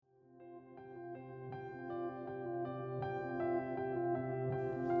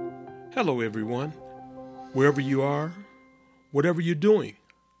Hello, everyone. Wherever you are, whatever you're doing,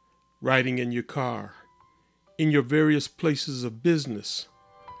 riding in your car, in your various places of business,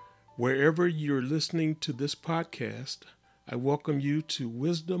 wherever you're listening to this podcast, I welcome you to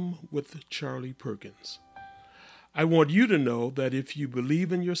Wisdom with Charlie Perkins. I want you to know that if you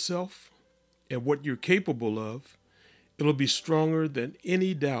believe in yourself and what you're capable of, it'll be stronger than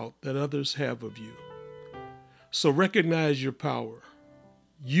any doubt that others have of you. So recognize your power,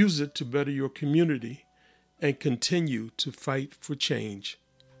 use it to better your community, and continue to fight for change.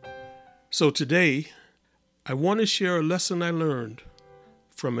 So today, I want to share a lesson I learned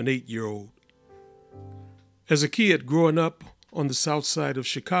from an 8-year-old. As a kid growing up on the south side of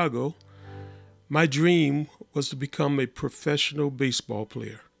Chicago, my dream was to become a professional baseball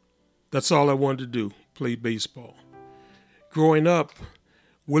player. That's all I wanted to do, play baseball. Growing up,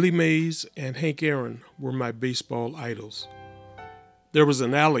 Willie Mays and Hank Aaron were my baseball idols. There was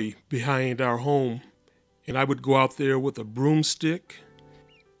an alley behind our home, and I would go out there with a broomstick.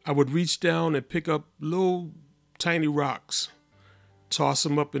 I would reach down and pick up little tiny rocks, toss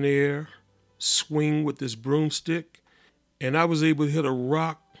them up in the air, swing with this broomstick, and I was able to hit a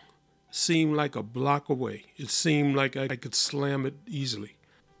rock seemed like a block away. It seemed like I could slam it easily.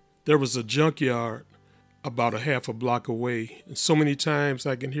 There was a junkyard about a half a block away, and so many times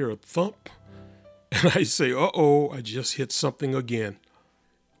I can hear a thump, and I say, uh-oh, I just hit something again.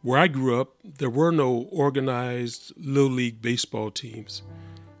 Where I grew up, there were no organized Little League baseball teams.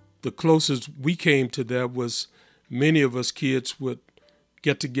 The closest we came to that was many of us kids would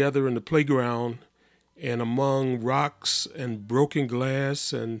get together in the playground and among rocks and broken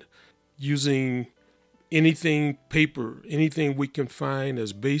glass and using anything, paper, anything we can find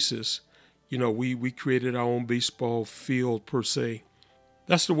as bases, we created our own baseball field per se.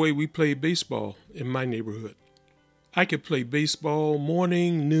 That's the way we played baseball in my neighborhood. I could play baseball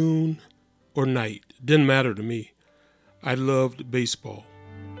morning, noon, or night. It didn't matter to me. I loved baseball.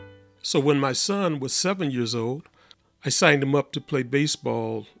 So when my son was 7 years old, I signed him up to play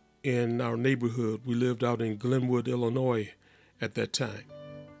baseball in our neighborhood. We lived out in Glenwood, Illinois at that time.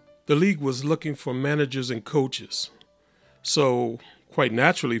 The league was looking for managers and coaches. So quite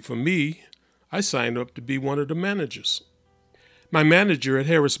naturally for me, I signed up to be one of the managers. My manager at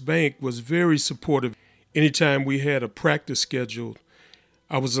Harris Bank was very supportive. Anytime we had a practice scheduled,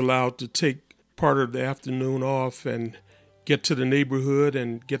 I was allowed to take part of the afternoon off and get to the neighborhood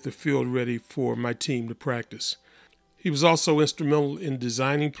and get the field ready for my team to practice. He was also instrumental in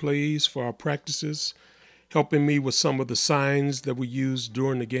designing plays for our practices, helping me with some of the signs that we used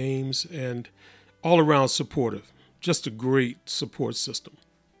during the games, and all around supportive. Just a great support system.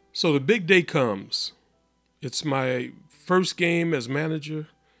 So the big day comes. It's my first game as manager.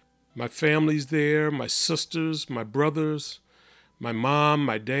 My family's there, my sisters, my brothers, my mom,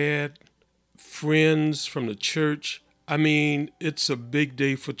 my dad, friends from the church. I mean, it's a big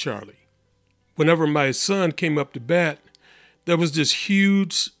day for Charlie. Whenever my son came up to bat, there was this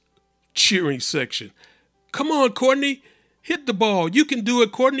huge cheering section. Come on, Courtney, hit the ball. You can do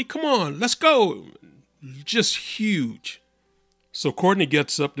it, Courtney. Come on, let's go. Just huge. So Courtney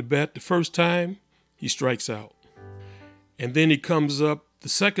gets up to bat the first time, he strikes out. And then he comes up the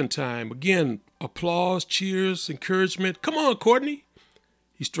second time, again, applause, cheers, encouragement. Come on, Courtney.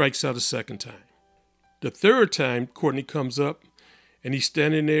 He strikes out a second time. The third time, Courtney comes up, and he's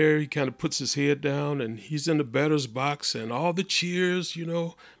standing there. He kind of puts his head down, and he's in the batter's box, and all the cheers,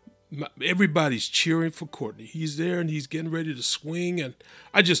 everybody's cheering for Courtney. He's there, and he's getting ready to swing, and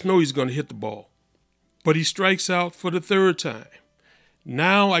I just know he's going to hit the ball. But he strikes out for the third time.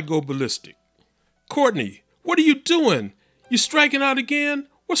 Now I go ballistic. Courtney, what are you doing? You striking out again?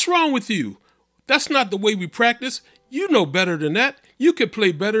 What's wrong with you? That's not the way we practice. You know better than that. You can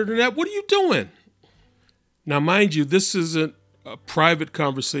play better than that. What are you doing? Now, mind you, this isn't a private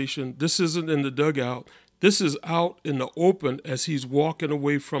conversation. This isn't in the dugout. This is out in the open as he's walking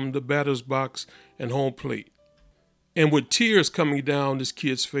away from the batter's box and home plate. And with tears coming down this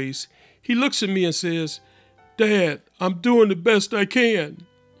kid's face, he looks at me and says, Dad, I'm doing the best I can.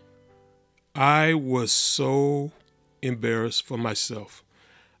 I was so embarrassed for myself.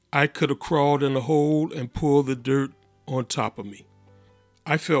 I could have crawled in a hole and pulled the dirt on top of me.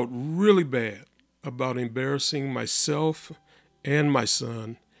 I felt really bad about embarrassing myself and my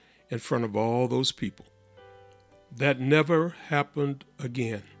son in front of all those people. That never happened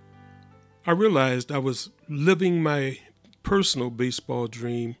again. I realized I was living my personal baseball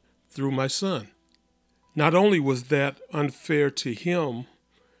dream through my son. Not only was that unfair to him,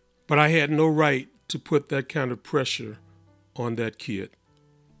 but I had no right to put that kind of pressure on that kid.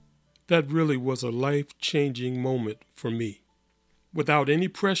 That really was a life-changing moment for me. without any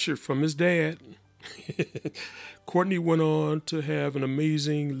pressure from his dad, Courtney went on to have an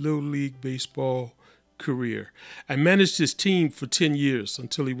amazing Little League baseball career. I managed his team for 10 years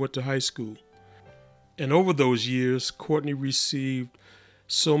until he went to high school. And over those years, Courtney received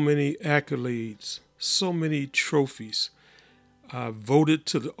so many accolades, so many trophies, voted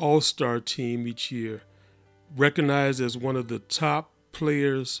to the All-Star team each year, recognized as one of the top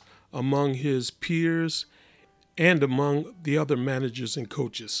players among his peers and among the other managers and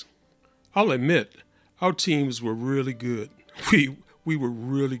coaches. I'll admit, our teams were really good. We were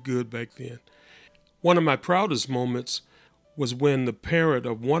really good back then. One of my proudest moments was when the parent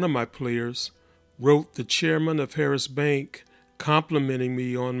of one of my players wrote the chairman of Harris Bank complimenting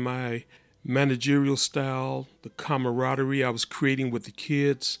me on my managerial style, the camaraderie I was creating with the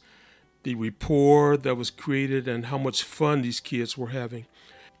kids, the rapport that was created, and how much fun these kids were having.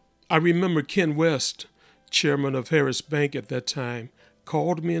 I remember Ken West, chairman of Harris Bank at that time,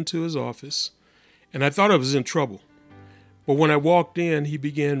 called me into his office, and I thought I was in trouble. But when I walked in, he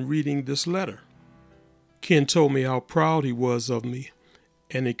began reading this letter. Ken told me how proud he was of me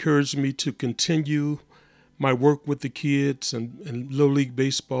and encouraged me to continue my work with the kids and Little League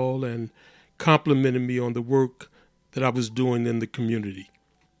Baseball, and complimented me on the work that I was doing in the community.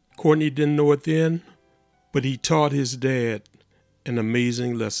 Courtney didn't know it then, but he taught his dad an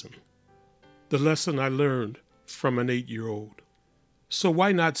amazing lesson. The lesson I learned from an 8-year-old. So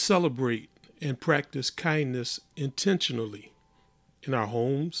why not celebrate and practice kindness intentionally in our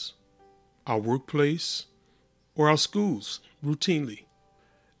homes, our workplace, or our schools routinely?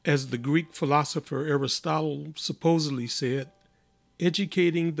 As the Greek philosopher Aristotle supposedly said,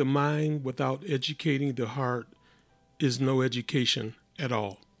 educating the mind without educating the heart is no education at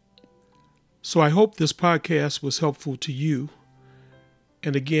all. So I hope this podcast was helpful to you.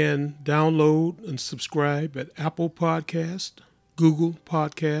 And again, download and subscribe at Apple Podcast, Google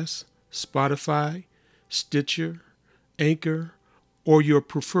Podcasts, Spotify, Stitcher, Anchor, or your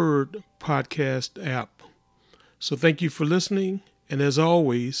preferred podcast app. So thank you for listening. And as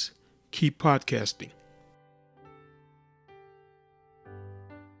always, keep podcasting.